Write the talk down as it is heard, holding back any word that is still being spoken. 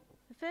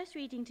first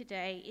reading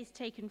today is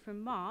taken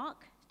from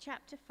Mark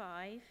chapter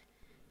 5,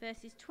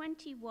 verses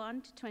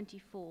 21 to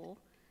 24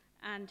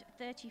 and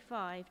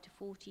 35 to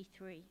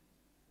 43.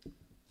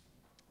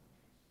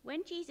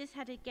 When Jesus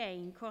had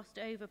again crossed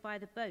over by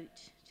the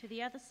boat to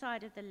the other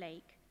side of the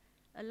lake,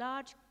 a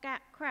large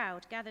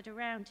crowd gathered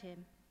around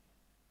him.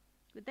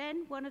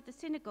 Then one of the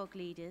synagogue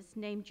leaders,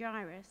 named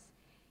Jairus,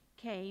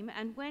 came,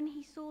 and when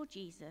he saw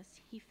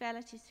Jesus, he fell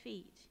at his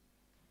feet.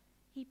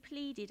 He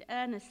pleaded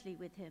earnestly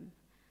with him,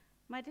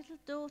 "My little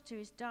daughter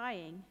is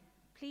dying.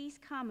 Please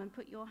come and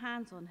put your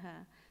hands on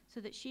her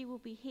so that she will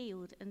be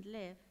healed and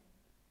live."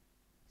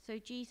 So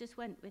Jesus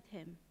went with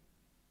him.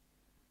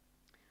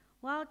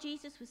 While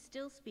Jesus was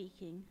still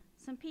speaking,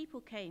 some people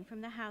came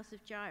from the house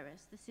of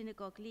Jairus, the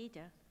synagogue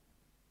leader.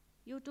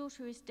 "Your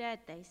daughter is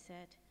dead," they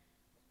said.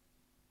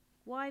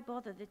 "Why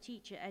bother the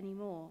teacher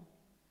anymore?"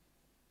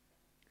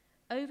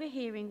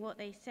 Overhearing what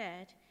they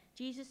said,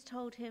 Jesus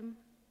told him,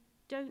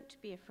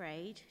 "Don't be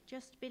afraid,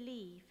 just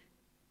believe."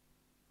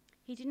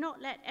 He did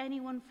not let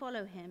anyone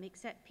follow him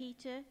except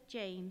Peter,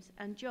 James,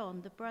 and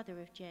John, the brother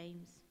of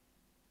James.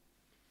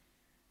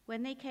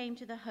 When they came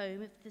to the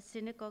home of the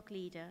synagogue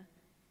leader,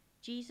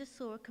 Jesus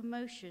saw a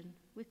commotion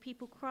with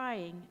people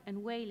crying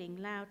and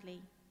wailing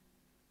loudly.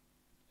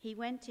 He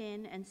went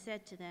in and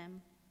said to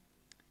them,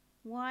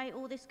 "Why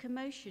all this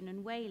commotion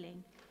and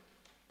wailing?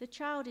 The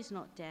child is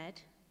not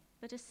dead,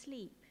 but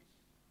asleep."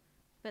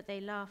 But they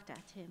laughed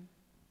at him.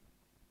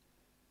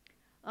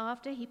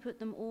 After he put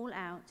them all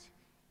out,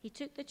 he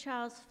took the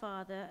child's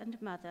father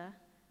and mother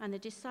and the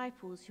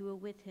disciples who were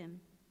with him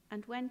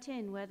and went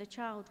in where the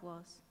child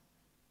was.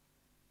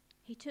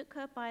 He took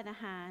her by the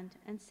hand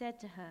and said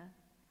to her,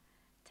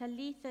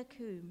 "Talitha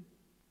koum,"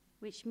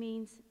 which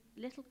means,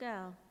 "Little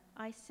girl,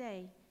 I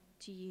say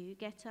to you,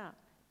 get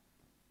up."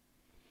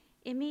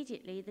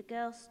 Immediately the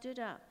girl stood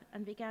up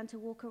and began to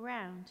walk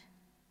around.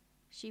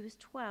 She was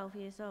 12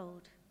 years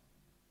old.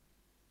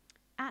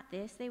 At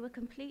this, they were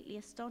completely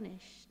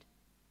astonished.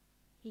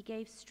 He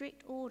gave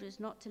strict orders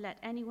not to let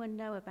anyone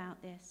know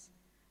about this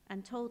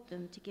and told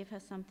them to give her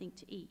something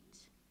to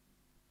eat.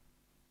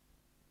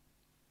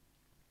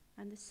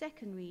 And the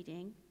second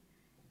reading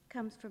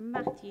comes from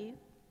Matthew,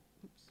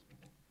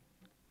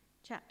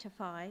 chapter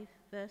 5,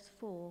 verse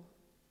 4.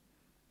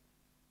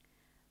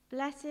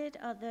 "Blessed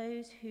are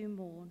those who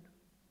mourn,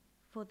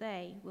 for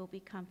they will be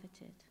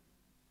comforted."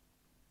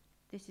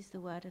 This is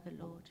the word of the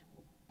Lord.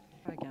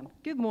 Again.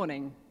 Good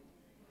morning.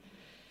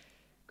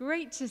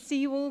 Great to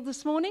see you all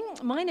this morning.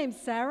 My name's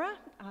Sarah.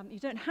 You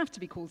don't have to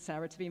be called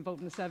Sarah to be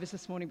involved in the service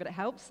this morning, but it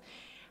helps.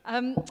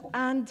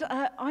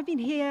 I've been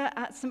here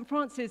at St.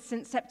 Francis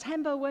since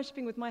September,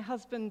 worshipping with my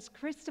husband,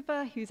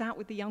 Christopher, who's out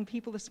with the young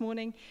people this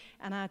morning,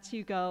 and our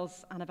two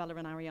girls, Annabella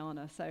and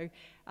Ariana. So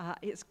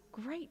it's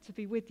great to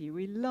be with you.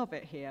 We love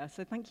it here.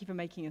 So thank you for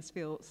making us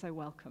feel so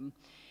welcome.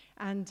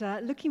 And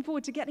looking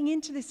forward to getting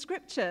into this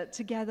scripture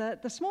together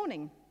this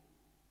morning.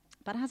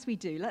 But as we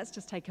do, let's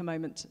just take a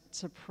moment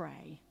to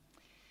pray,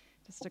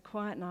 just to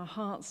quieten our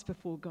hearts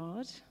before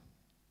God,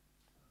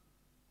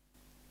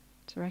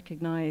 to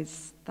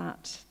recognize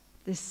that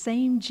this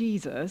same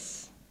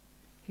Jesus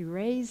who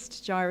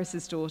raised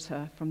Jairus'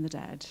 daughter from the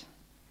dead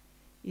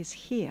is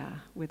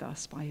here with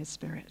us by his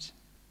Spirit.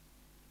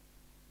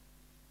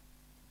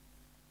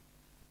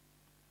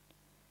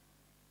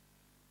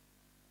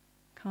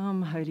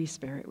 Come, Holy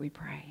Spirit, we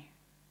pray.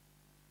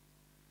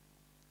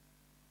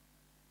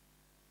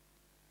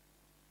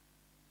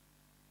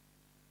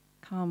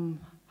 Come,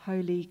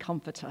 Holy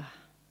Comforter.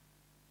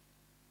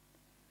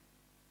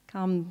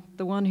 Come,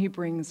 the one who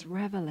brings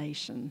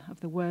revelation of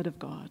the Word of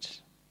God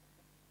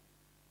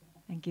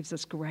and gives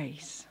us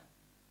grace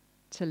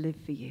to live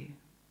for you.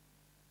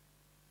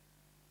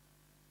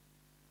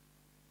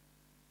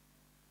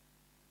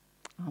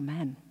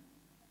 Amen.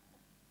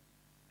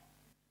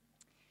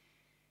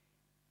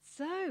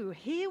 So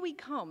here we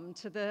come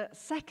to the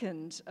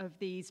second of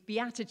these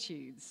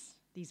Beatitudes,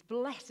 these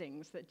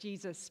blessings that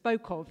Jesus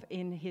spoke of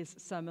in his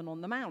Sermon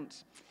on the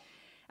Mount.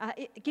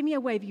 Give me a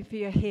wave if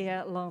you were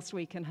here last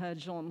week and heard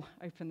Jean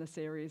open the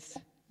series.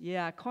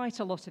 Yeah, quite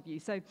a lot of you.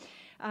 So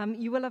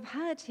you will have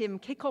heard him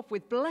kick off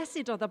with,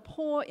 "Blessed are the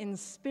poor in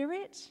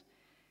spirit,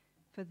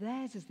 for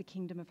theirs is the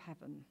kingdom of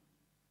heaven."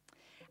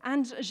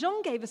 And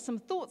Jean gave us some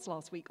thoughts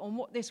last week on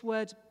what this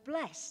word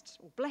blessed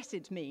or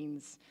blessed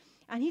means.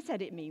 And he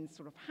said it means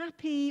sort of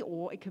happy,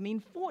 or it can mean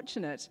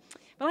fortunate.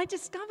 But I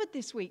discovered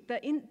this week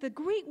that the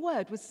Greek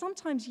word was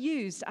sometimes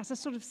used as a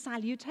sort of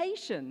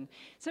salutation.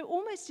 So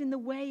almost in the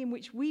way in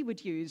which we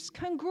would use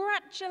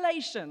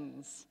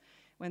congratulations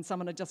when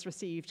someone had just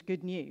received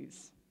good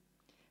news.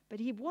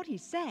 But what he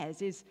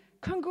says is,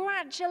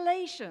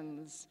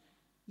 "Congratulations,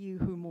 you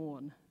who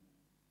mourn."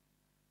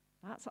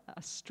 That's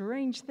a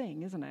strange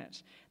thing, isn't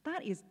it?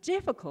 That is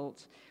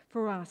difficult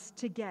for us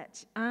to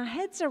get our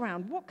heads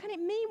around. What can it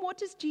mean? What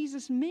does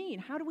Jesus mean?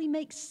 How do we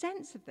make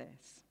sense of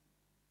this?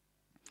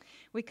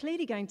 We're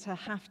clearly going to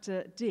have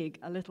to dig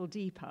a little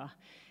deeper.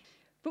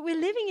 But we're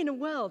living in a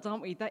world,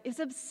 aren't we, that is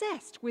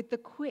obsessed with the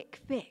quick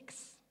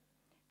fix,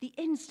 the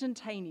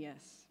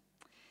instantaneous.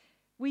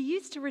 We're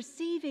used to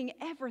receiving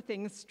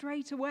everything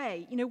straight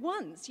away.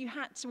 Once you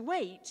had to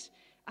wait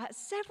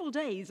several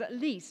days at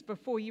least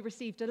before you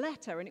received a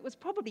letter, and it was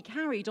probably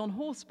carried on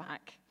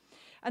horseback.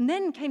 And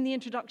then came the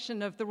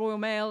introduction of the Royal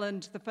Mail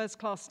and the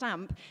first-class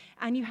stamp,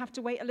 and you have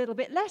to wait a little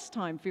bit less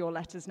time for your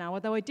letters now,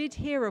 although I did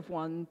hear of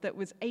one that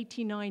was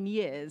 89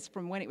 years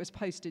from when it was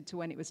posted to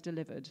when it was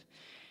delivered.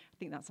 I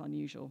think that's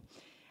unusual.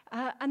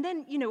 And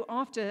then,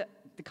 after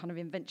the kind of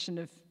invention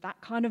of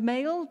that kind of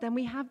mail, then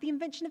we have the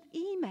invention of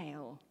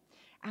email.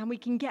 And we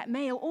can get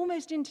mail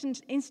almost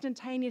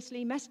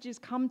instantaneously. Messages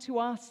come to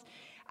us,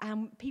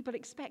 and people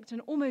expect an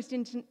almost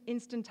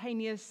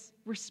instantaneous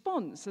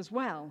response as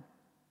well.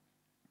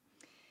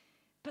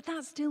 But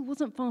that still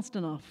wasn't fast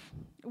enough.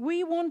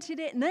 We wanted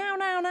it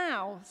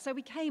now. So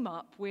we came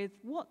up with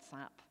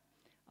WhatsApp.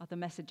 Other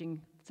messaging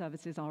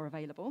services are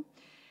available.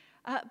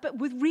 But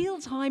with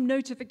real-time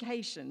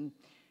notification,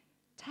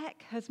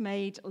 tech has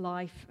made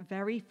life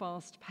very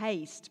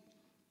fast-paced.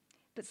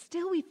 But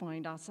still we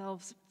find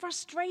ourselves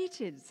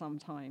frustrated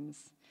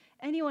sometimes.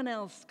 Anyone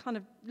else kind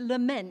of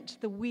lament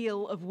the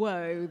wheel of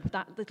woe,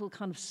 that little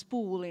kind of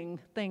spooling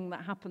thing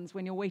that happens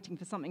when you're waiting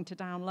for something to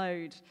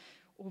download?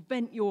 Or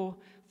vent your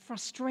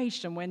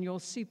frustration when your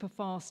super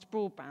fast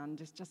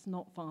broadband is just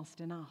not fast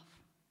enough.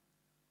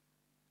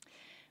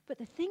 But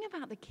the thing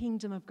about the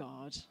kingdom of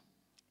God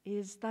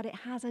is that it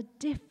has a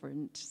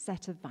different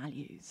set of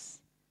values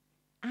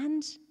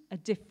and a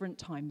different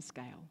time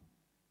scale.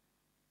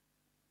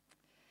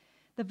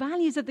 The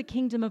values of the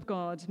kingdom of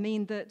God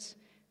mean that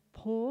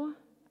poor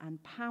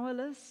and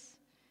powerless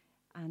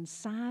and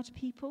sad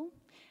people,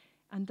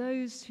 and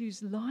those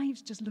whose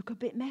lives just look a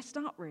bit messed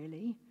up,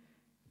 really,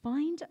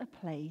 find a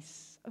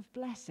place of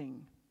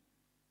blessing.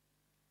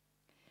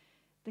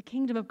 The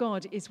kingdom of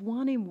God is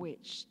one in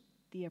which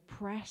the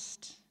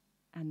oppressed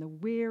and the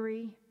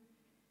weary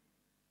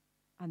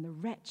and the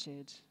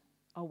wretched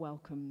are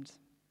welcomed.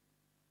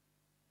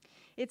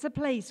 It's a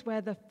place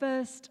where the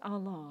first are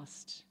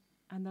last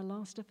and the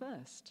last are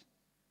first.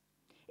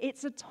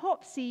 It's a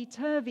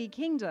topsy-turvy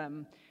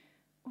kingdom,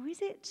 or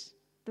is it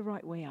the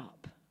right way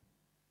up?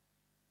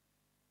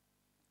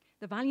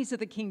 The values of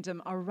the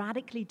kingdom are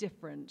radically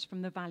different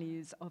from the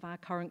values of our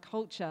current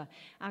culture.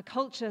 Our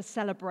culture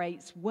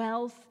celebrates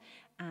wealth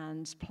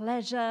and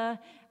pleasure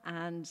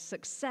and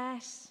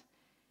success,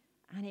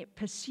 and it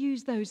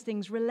pursues those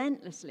things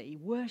relentlessly,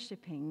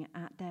 worshipping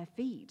at their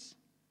feet.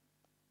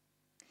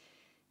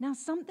 Now,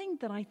 something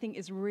that I think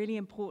is really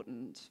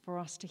important for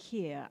us to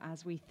hear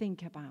as we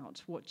think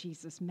about what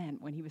Jesus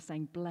meant when he was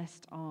saying,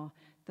 "Blessed are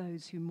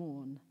those who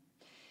mourn."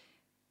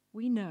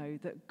 We know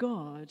that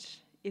God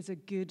is a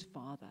good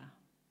father.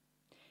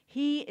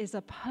 He is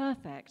a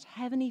perfect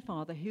heavenly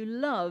father who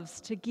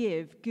loves to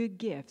give good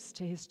gifts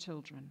to his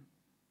children.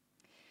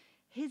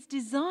 His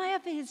desire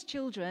for his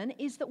children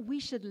is that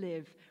we should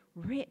live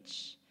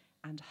rich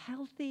and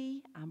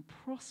healthy and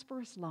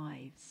prosperous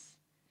lives.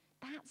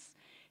 That's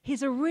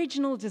his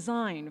original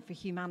design for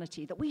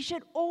humanity, that we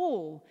should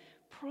all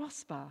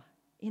prosper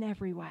in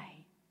every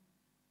way.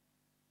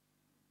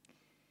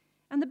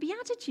 And the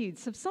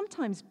Beatitudes have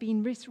sometimes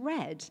been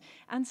misread,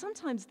 and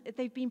sometimes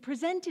they've been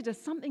presented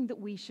as something that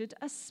we should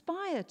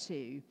aspire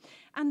to.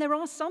 And there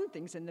are some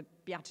things in the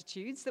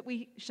Beatitudes that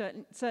we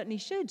certainly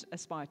should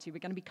aspire to. We're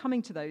going to be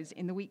coming to those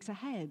in the weeks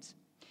ahead.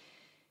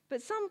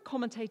 But some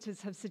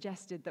commentators have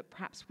suggested that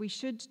perhaps we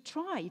should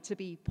try to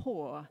be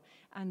poor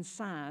and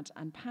sad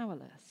and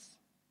powerless.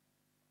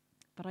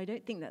 But I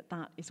don't think that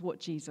that is what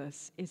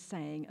Jesus is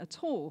saying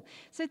at all.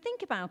 So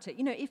think about it.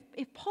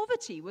 If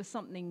poverty was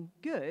something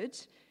good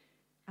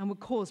and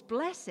would cause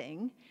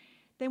blessing,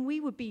 then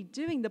we would be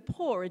doing the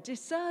poor a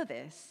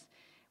disservice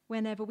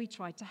whenever we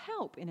try to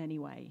help in any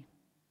way.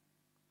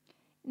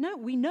 No,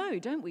 we know,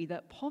 don't we,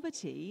 that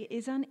poverty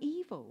is an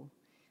evil.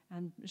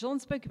 And Jean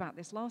spoke about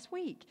this last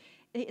week.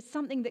 It's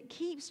something that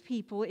keeps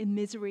people in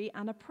misery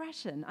and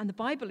oppression. And the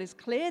Bible is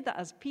clear that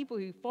as people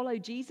who follow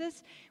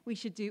Jesus, we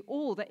should do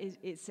all that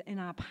is in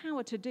our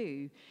power to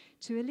do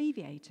to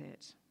alleviate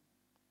it.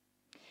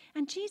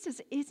 And Jesus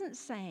isn't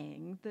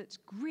saying that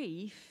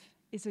grief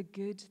is a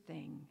good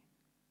thing.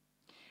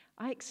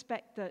 I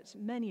expect that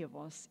many of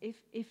us,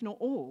 if not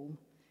all,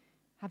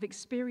 have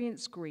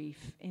experienced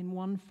grief in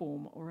one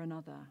form or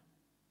another.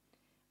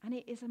 And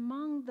it is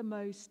among the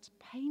most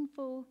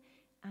painful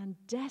and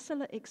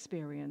desolate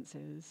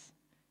experiences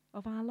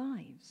of our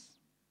lives.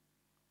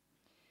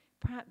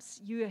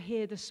 Perhaps you are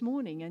here this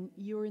morning and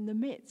you're in the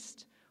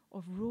midst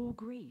of raw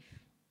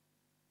grief.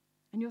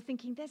 And you're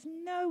thinking, there's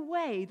no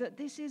way that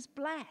this is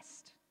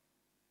blessed.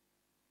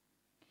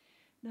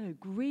 No,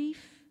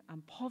 grief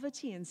and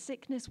poverty and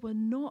sickness were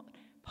not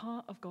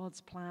part of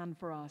God's plan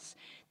for us.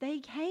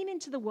 They came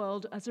into the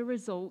world as a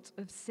result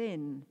of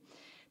sin.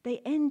 They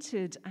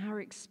entered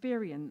our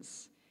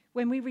experience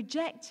when we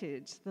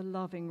rejected the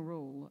loving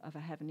rule of a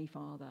Heavenly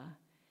Father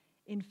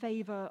in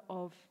favor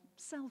of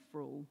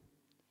self-rule.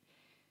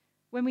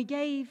 When we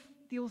gave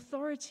the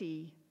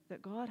authority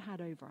that God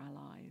had over our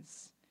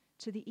lives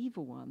to the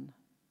evil one.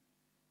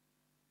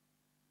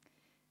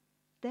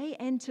 They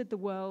entered the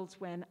world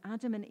when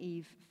Adam and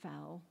Eve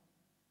fell,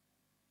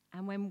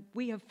 and when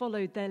we have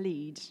followed their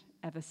lead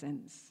ever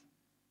since.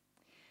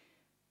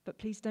 But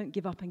please don't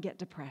give up and get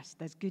depressed.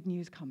 There's good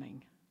news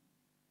coming.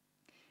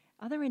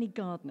 Are there any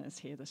gardeners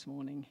here this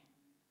morning?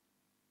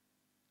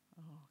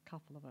 Oh, a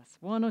couple of us,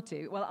 one or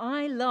two. Well,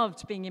 I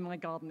loved being in my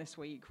garden this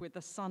week with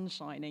the sun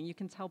shining. You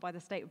can tell by the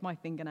state of my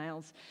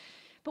fingernails.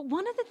 But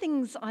one of the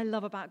things I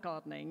love about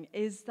gardening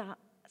is that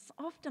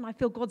often I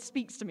feel God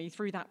speaks to me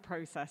through that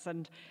process,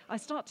 and I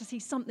start to see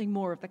something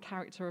more of the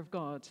character of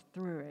God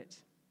through it.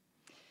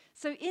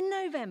 So in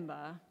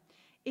November,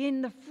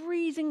 in the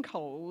freezing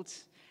cold,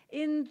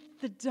 in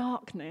the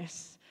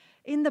darkness,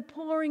 in the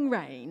pouring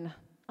rain,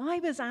 I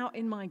was out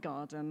in my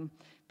garden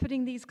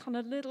putting these kind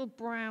of little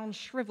brown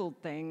shriveled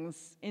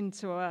things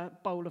into a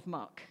bowl of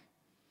muck.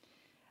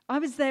 I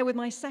was there with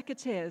my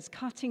secateurs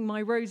cutting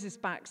my roses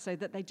back so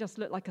that they just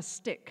look like a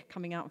stick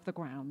coming out of the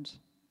ground.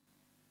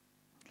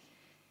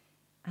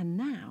 And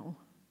now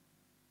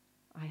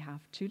I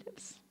have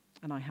tulips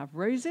and I have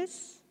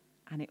roses,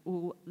 and it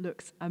all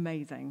looks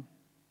amazing.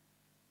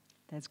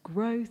 There's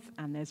growth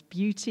and there's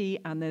beauty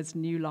and there's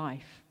new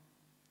life.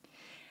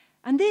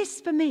 And this,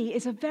 for me,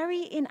 is a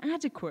very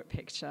inadequate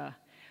picture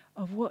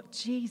of what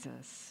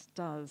Jesus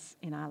does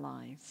in our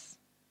lives.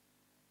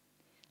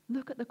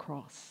 Look at the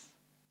cross.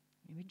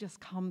 We've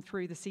just come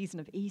through the season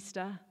of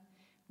Easter.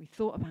 We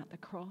thought about the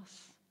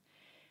cross.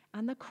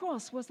 And the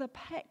cross was the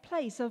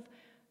place of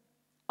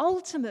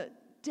ultimate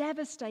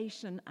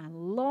devastation and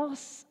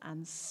loss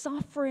and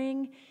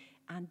suffering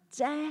and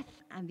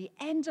death and the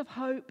end of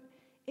hope.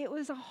 It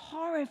was a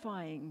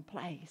horrifying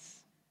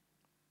place.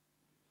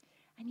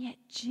 And yet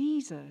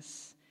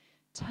Jesus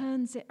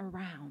turns it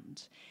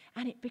around,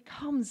 and it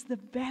becomes the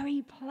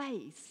very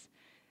place,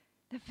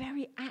 the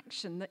very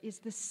action that is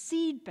the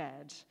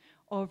seedbed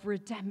of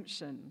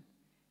redemption,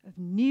 of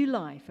new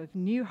life, of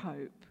new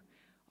hope,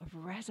 of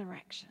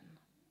resurrection.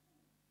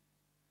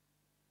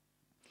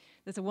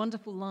 There's a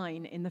wonderful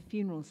line in the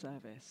funeral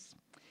service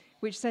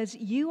which says,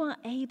 "You are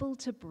able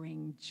to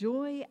bring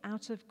joy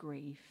out of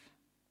grief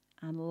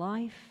and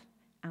life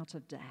out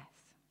of death."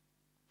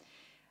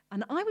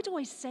 And I would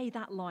always say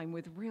that line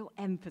with real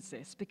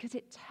emphasis because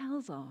it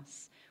tells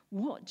us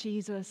what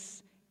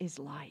Jesus is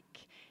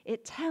like.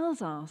 It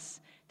tells us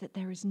that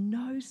there is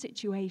no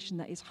situation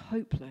that is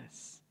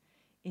hopeless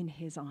in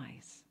his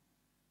eyes.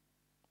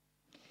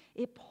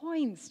 It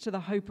points to the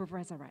hope of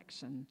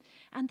resurrection.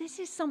 And this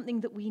is something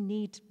that we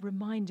need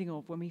reminding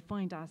of when we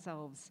find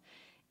ourselves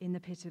in the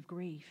pit of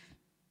grief.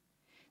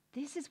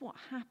 This is what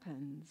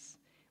happens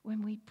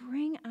when we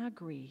bring our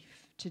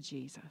grief to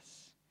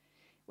Jesus,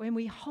 when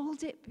we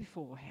hold it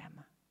before him,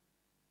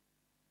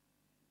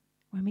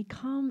 when we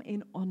come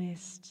in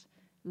honest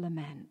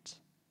lament.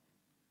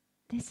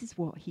 This is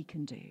what he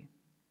can do.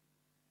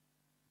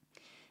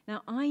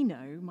 Now, I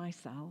know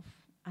myself,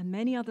 and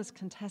many others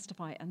can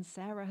testify, and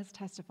Sarah has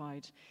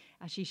testified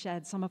as she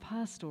shared some of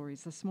her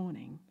stories this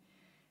morning,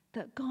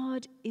 that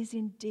God is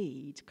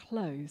indeed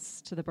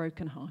close to the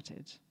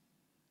brokenhearted.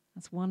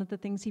 That's one of the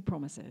things he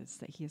promises,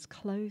 that he is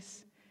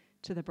close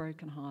to the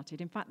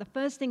brokenhearted. In fact, the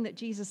first thing that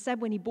Jesus said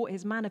when he brought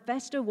his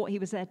manifesto, what he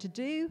was there to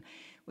do,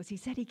 was he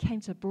said he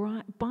came to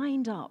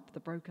bind up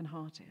the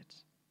brokenhearted.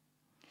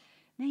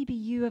 Maybe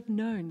you have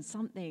known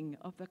something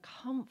of the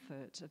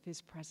comfort of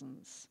his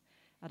presence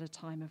at a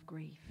time of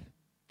grief.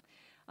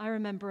 I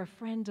remember a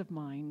friend of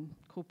mine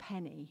called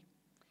Penny,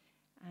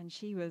 and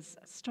she was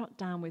struck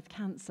down with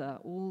cancer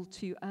all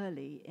too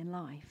early in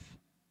life.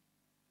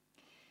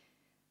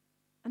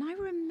 And I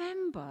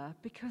remember,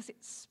 because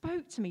it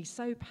spoke to me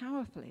so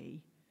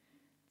powerfully,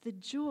 the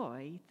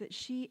joy that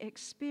she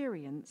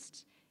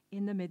experienced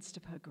in the midst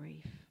of her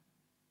grief.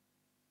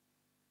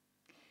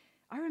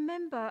 I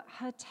remember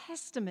her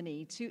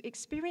testimony to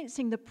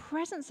experiencing the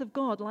presence of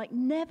God like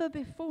never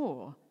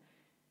before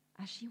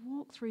as she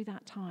walked through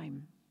that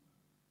time.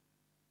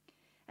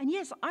 And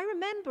yes, I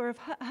remember of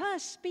her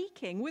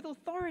speaking with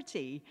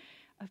authority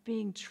of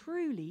being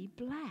truly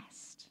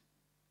blessed.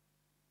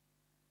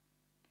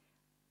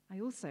 I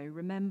also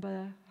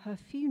remember her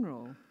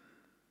funeral,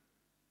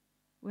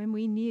 when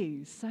we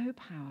knew so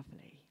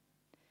powerfully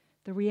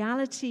the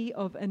reality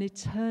of an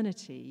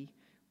eternity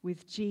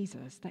with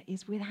Jesus that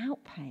is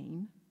without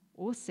pain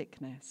or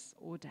sickness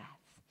or death.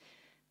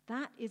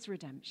 That is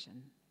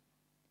redemption.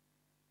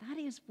 That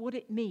is what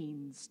it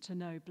means to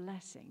know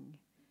blessing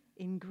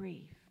in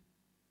grief.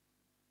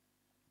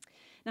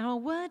 Now, a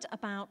word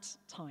about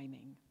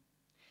timing,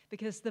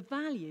 because the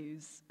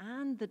values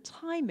and the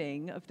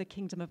timing of the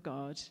kingdom of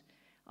God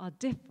are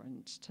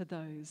different to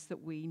those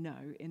that we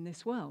know in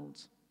this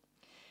world.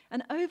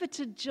 And over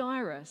to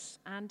Jairus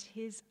and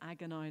his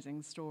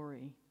agonizing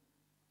story.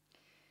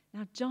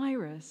 Now,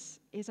 Jairus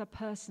is a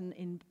person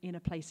in a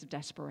place of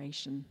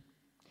desperation.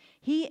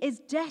 He is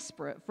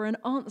desperate for an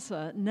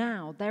answer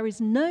now. There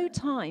is no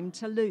time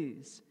to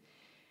lose.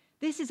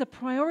 This is a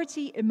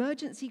priority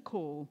emergency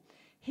call.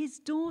 His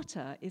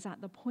daughter is at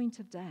the point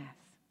of death.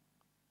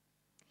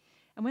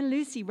 And when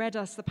Lucy read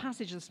us the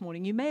passage this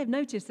morning, you may have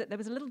noticed that there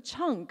was a little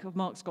chunk of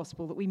Mark's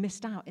gospel that we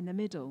missed out in the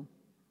middle.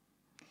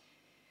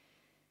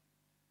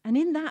 And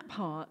in that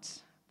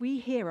part, we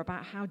hear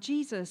about how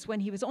Jesus, when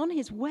he was on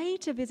his way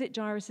to visit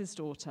Jairus'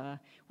 daughter,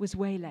 was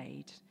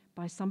waylaid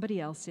by somebody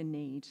else in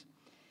need.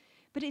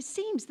 But it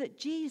seems that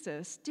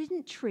Jesus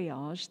didn't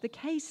triage the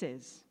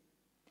cases,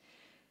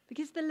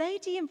 because the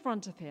lady in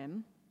front of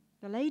him,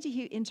 the lady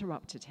who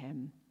interrupted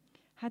him,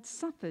 had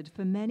suffered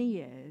for many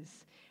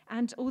years,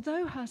 and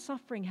although her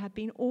suffering had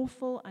been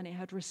awful and it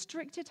had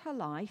restricted her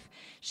life,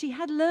 she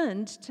had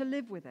learned to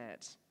live with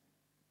it.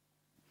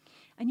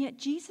 And yet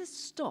Jesus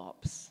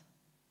stops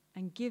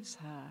and gives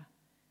her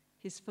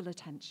his full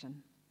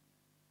attention.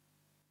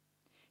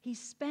 He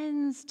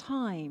spends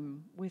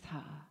time with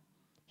her.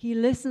 He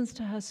listens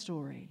to her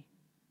story.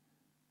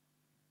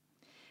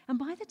 And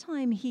by the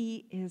time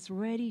he is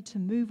ready to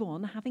move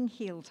on, having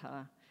healed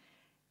her,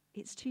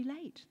 it's too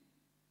late.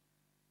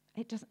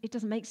 It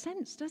doesn't make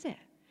sense, does it?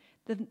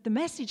 The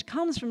message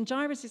comes from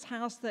Jairus'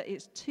 house that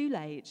it's too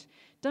late.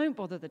 Don't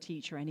bother the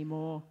teacher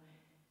anymore.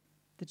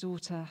 The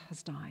daughter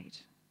has died.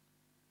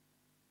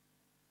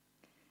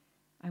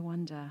 I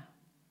wonder,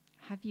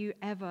 have you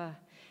ever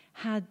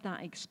had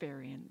that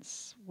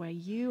experience where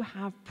you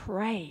have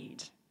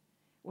prayed,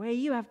 where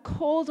you have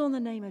called on the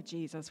name of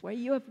Jesus, where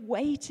you have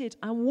waited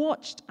and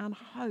watched and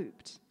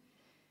hoped?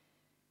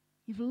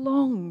 You've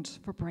longed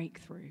for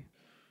breakthrough.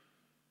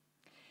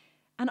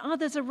 And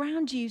others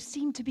around you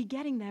seem to be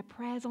getting their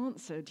prayers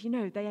answered. You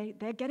know,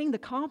 they're getting the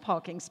car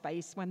parking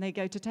space when they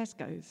go to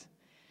Tesco's.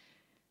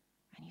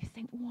 And you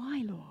think,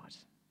 why, Lord?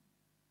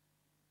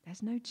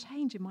 There's no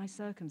change in my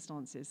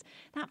circumstances.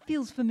 That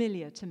feels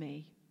familiar to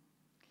me.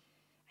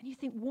 And you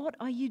think, what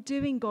are you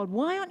doing, God?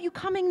 Why aren't you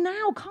coming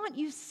now? Can't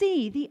you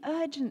see the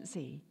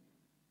urgency?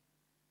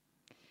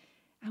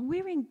 And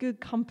we're in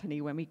good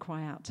company when we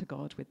cry out to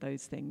God with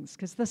those things,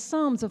 because the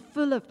Psalms are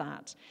full of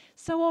that.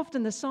 So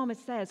often the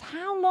psalmist says,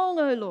 "How long,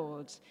 O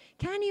Lord?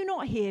 Can you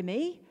not hear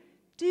me?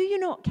 Do you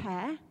not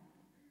care?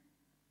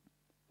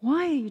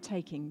 Why are you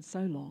taking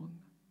so long?"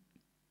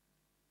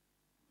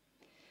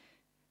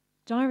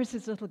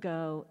 Jairus' little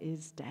girl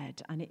is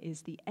dead, and it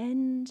is the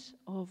end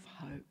of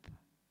hope.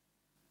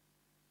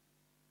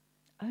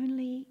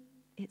 Only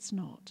it's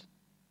not.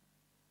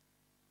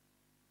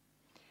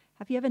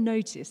 Have you ever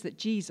noticed that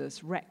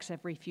Jesus wrecks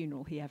every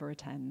funeral he ever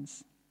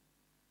attends?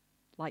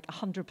 Like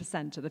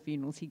 100% of the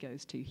funerals he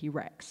goes to, he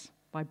wrecks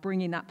by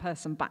bringing that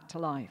person back to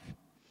life.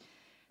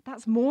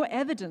 That's more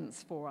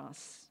evidence for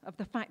us of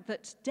the fact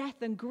that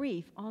death and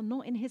grief are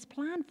not in his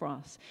plan for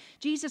us.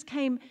 Jesus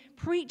came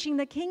preaching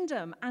the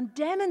kingdom and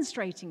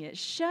demonstrating it,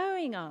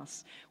 showing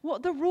us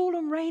what the rule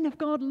and reign of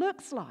God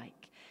looks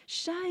like,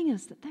 showing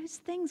us that those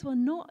things were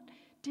not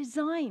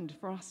designed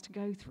for us to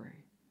go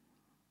through.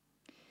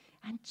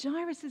 And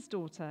Jairus'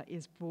 daughter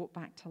is brought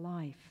back to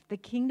life. The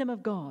kingdom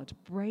of God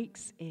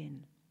breaks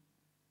in.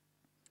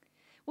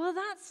 Well,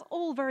 that's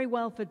all very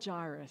well for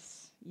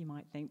Jairus, you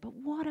might think, but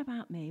what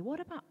about me? What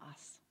about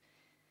us?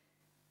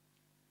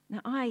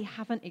 Now, I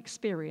haven't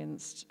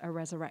experienced a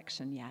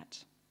resurrection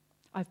yet.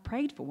 I've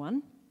prayed for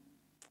one.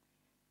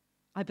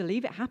 I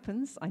believe it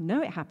happens. I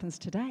know it happens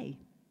today.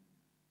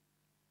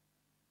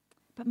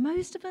 But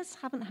most of us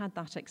haven't had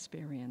that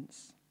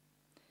experience.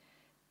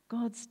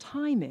 God's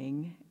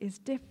timing is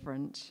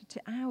different to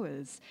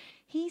ours.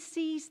 He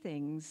sees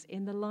things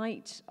in the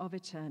light of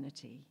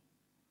eternity.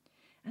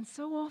 And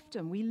so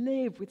often we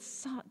live with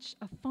such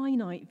a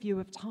finite view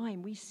of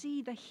time. We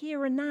see the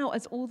here and now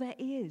as all there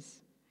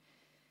is.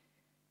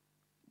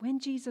 When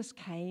Jesus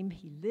came,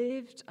 he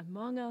lived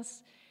among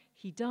us,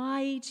 he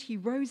died, he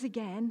rose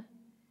again,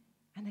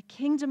 and the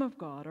kingdom of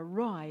God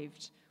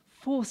arrived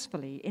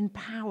forcefully in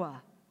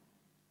power.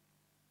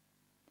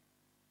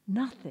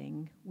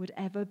 Nothing would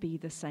ever be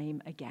the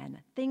same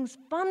again. Things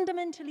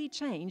fundamentally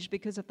changed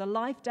because of the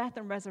life, death,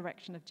 and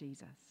resurrection of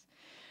Jesus.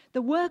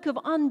 The work of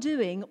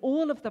undoing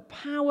all of the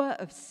power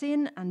of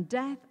sin and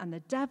death and the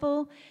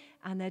devil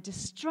and their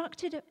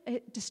destructive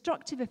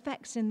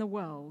effects in the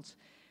world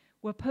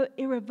were put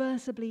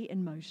irreversibly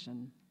in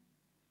motion.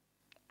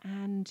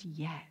 And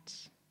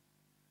yet,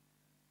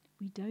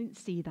 we don't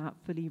see that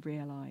fully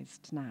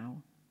realized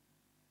now.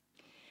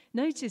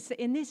 Notice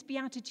that in this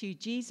beatitude,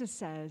 Jesus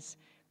says,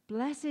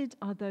 "Blessed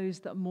are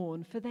those that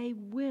mourn, for they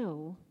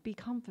will be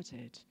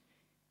comforted."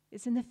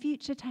 It's in the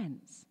future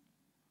tense.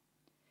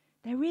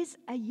 There is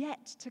a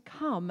yet to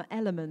come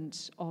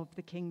element of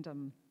the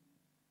kingdom.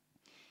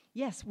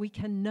 Yes, we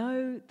can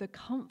know the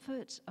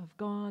comfort of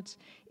God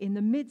in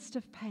the midst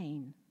of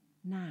pain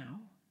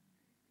now.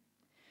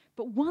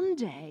 But one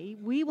day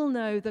we will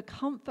know the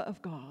comfort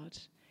of God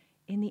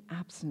in the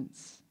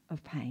absence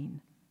of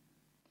pain.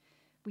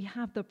 We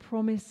have the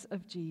promise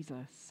of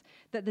Jesus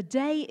that the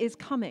day is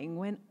coming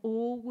when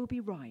all will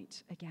be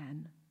right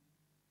again.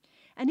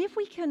 And if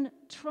we can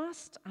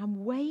trust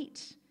and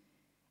wait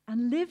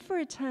and live for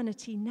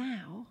eternity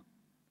now,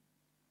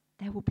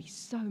 there will be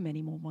so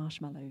many more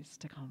marshmallows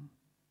to come.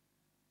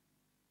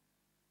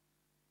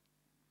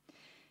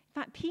 In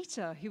fact,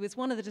 Peter, who was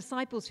one of the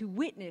disciples who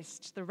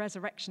witnessed the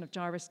resurrection of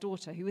Jairus'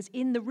 daughter, who was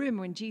in the room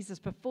when Jesus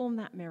performed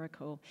that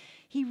miracle,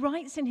 he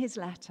writes in his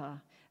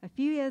letter a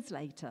few years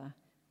later,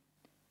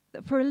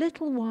 that for a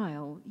little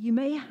while you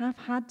may have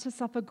had to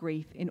suffer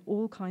grief in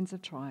all kinds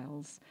of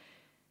trials.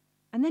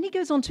 And then he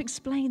goes on to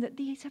explain that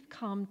these have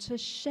come to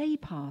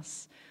shape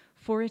us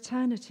for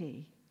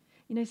eternity.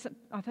 You know,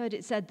 I've heard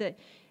it said that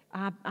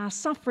our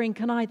suffering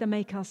can either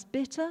make us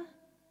bitter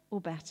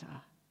or better.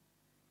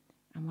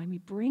 And when we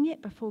bring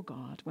it before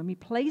God, when we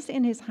place it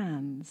in his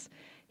hands,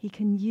 he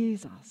can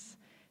use us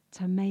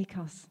to make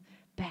us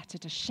better,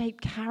 to shape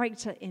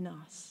character in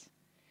us,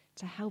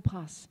 to help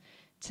us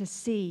to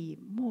see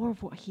more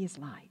of what he is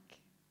like.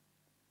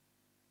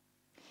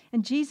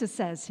 And Jesus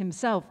says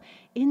himself,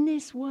 in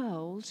this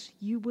world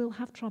you will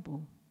have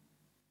trouble,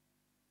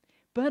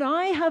 but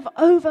I have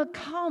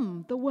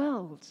overcome the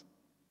world.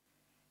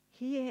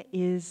 Here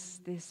is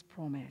this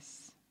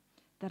promise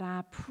that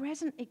our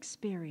present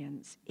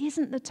experience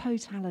isn't the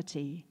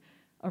totality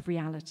of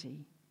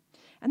reality.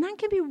 And that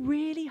can be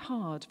really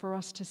hard for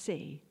us to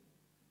see.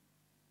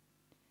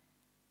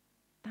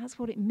 That's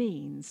what it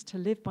means to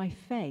live by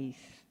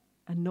faith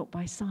and not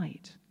by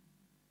sight.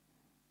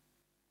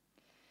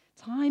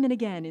 Time and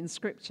again in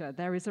Scripture,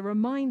 there is a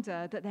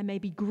reminder that there may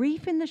be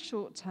grief in the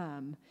short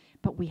term,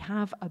 but we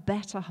have a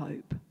better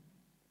hope.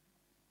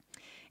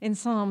 In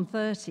Psalm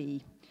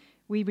 30,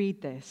 we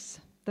read this: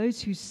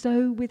 those who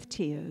sow with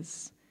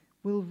tears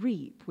will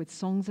reap with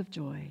songs of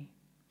joy.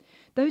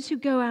 Those who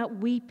go out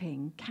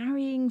weeping,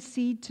 carrying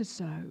seed to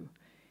sow,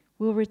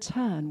 will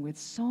return with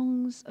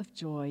songs of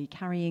joy,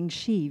 carrying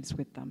sheaves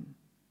with them.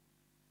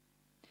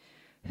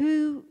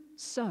 Who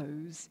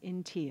sows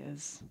in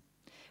tears?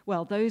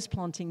 Well, those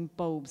planting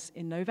bulbs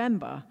in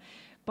November,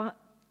 but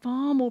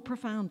far more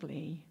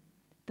profoundly,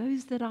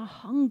 those that are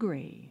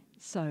hungry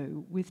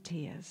sow with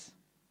tears.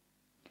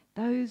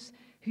 Those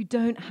who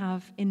don't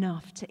have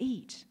enough to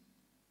eat.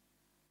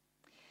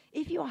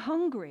 If you're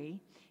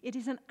hungry, it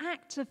is an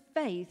act of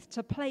faith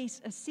to place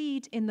a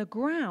seed in the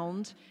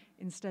ground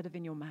instead of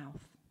in your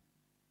mouth.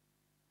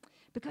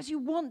 Because you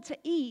want to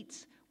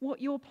eat what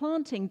you're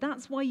planting.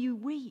 That's why you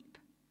weep.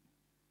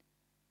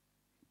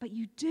 But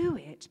you do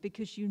it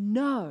because you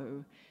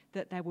know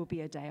that there will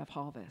be a day of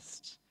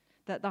harvest,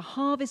 that the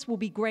harvest will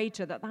be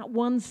greater, that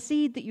one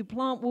seed that you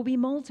plant will be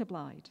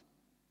multiplied.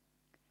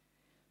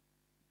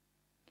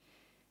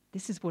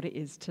 This is what it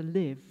is to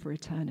live for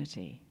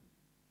eternity.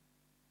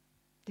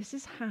 This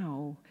is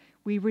how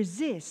we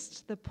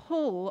resist the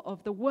pull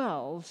of the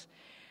world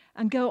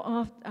and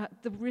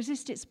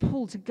resist its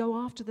pull to go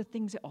after the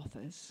things it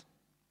offers,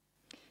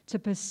 to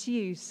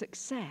pursue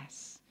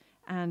success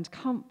and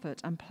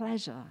comfort and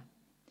pleasure.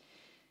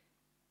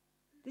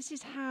 This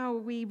is how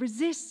we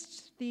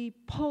resist the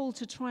pull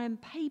to try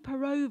and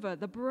paper over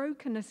the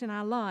brokenness in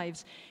our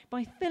lives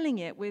by filling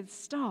it with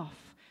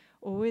stuff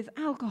or with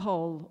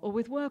alcohol or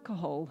with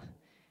workahol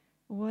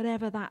or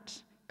whatever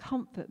that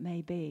comfort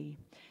may be.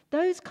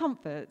 Those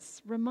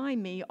comforts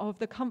remind me of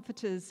the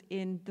comforters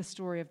in the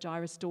story of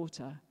Jairus'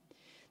 daughter.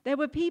 There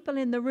were people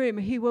in the room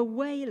who were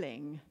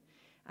wailing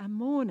and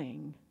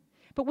mourning.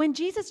 But when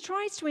Jesus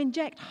tries to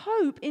inject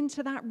hope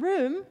into that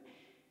room,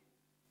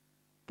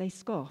 they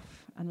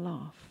scoff and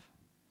laugh.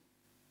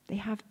 They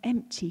have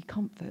empty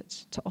comfort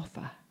to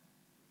offer.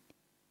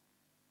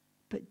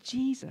 But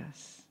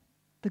Jesus,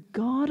 the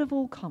God of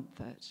all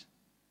comfort,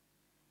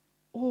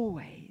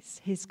 always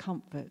his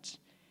comfort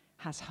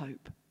has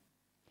hope.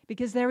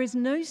 Because there is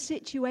no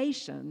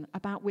situation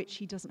about which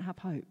he doesn't have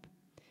hope.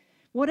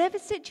 Whatever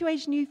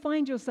situation you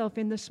find yourself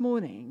in this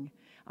morning,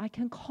 I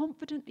can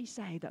confidently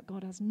say that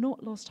God has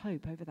not lost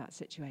hope over that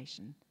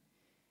situation.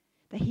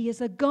 That he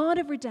is a God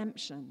of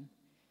redemption,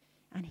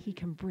 and he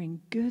can bring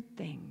good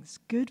things,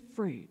 good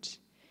fruit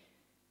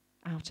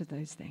out of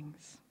those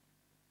things.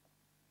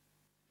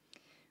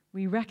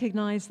 We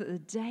recognize that the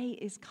day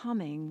is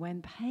coming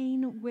when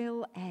pain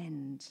will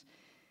end,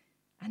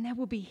 and there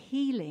will be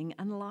healing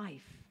and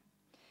life.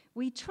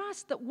 We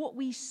trust that what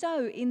we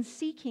sow in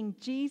seeking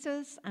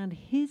Jesus and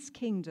his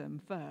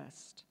kingdom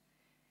first,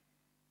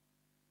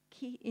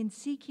 in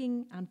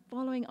seeking and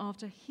following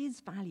after his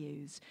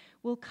values,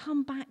 will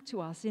come back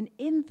to us in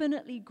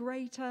infinitely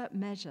greater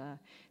measure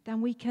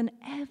than we can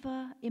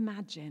ever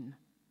imagine.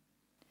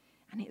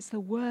 And it's the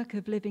work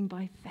of living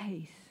by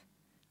faith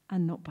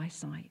and not by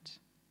sight.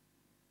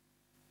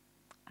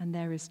 And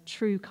there is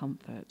true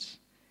comfort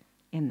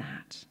in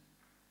that.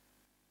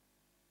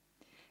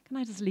 Can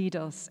I just lead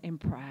us in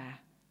prayer?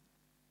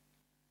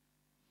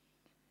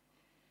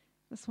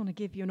 I just want to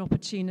give you an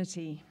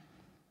opportunity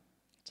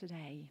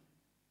today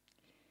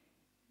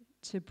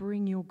to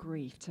bring your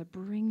grief, to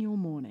bring your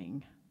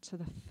mourning to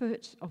the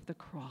foot of the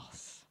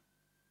cross.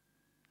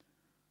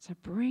 To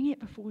bring it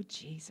before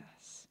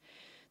Jesus,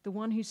 the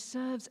one who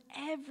serves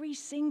every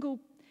single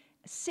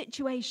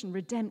situation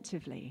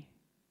redemptively.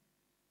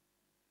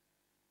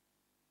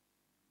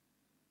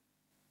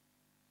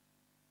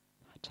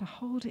 To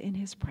hold it in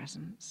his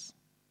presence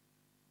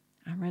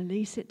and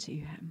release it to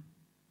him.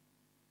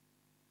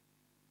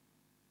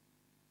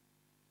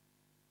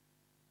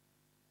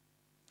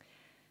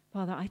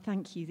 Father, I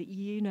thank you that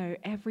you know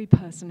every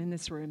person in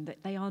this room,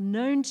 that they are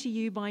known to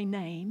you by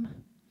name,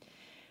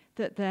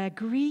 that their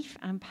grief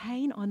and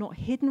pain are not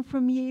hidden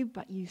from you,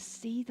 but you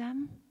see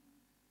them,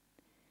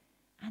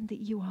 and that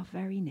you are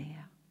very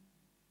near.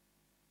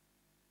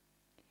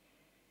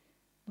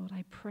 Lord,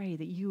 I pray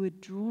that you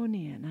would draw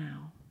near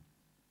now,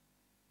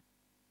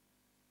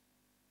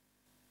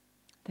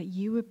 that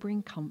you would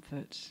bring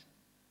comfort,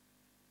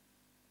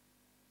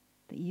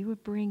 that you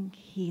would bring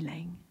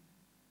healing.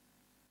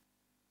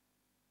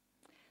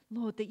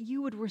 Lord, that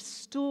you would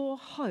restore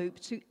hope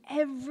to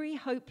every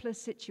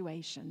hopeless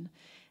situation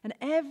and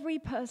every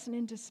person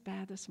in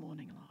despair this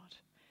morning, Lord.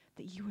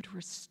 That you would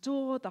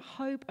restore the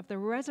hope of the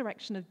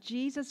resurrection of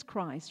Jesus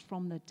Christ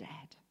from the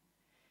dead.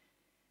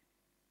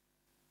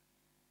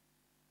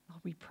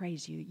 Lord, we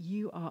praise you that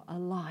you are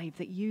alive,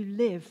 that you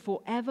live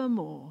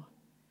forevermore,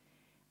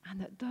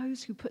 and that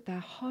those who put their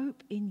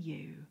hope in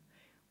you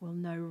will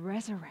know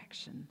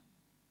resurrection,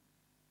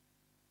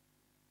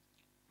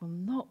 will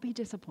not be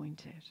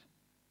disappointed.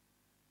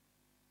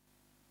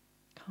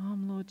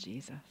 Come, Lord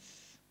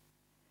Jesus.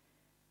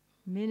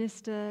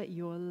 Minister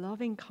your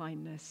loving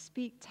kindness.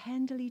 Speak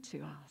tenderly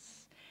to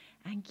us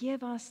and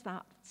give us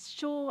that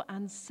sure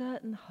and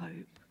certain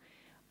hope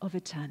of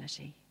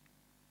eternity.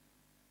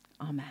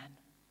 Amen.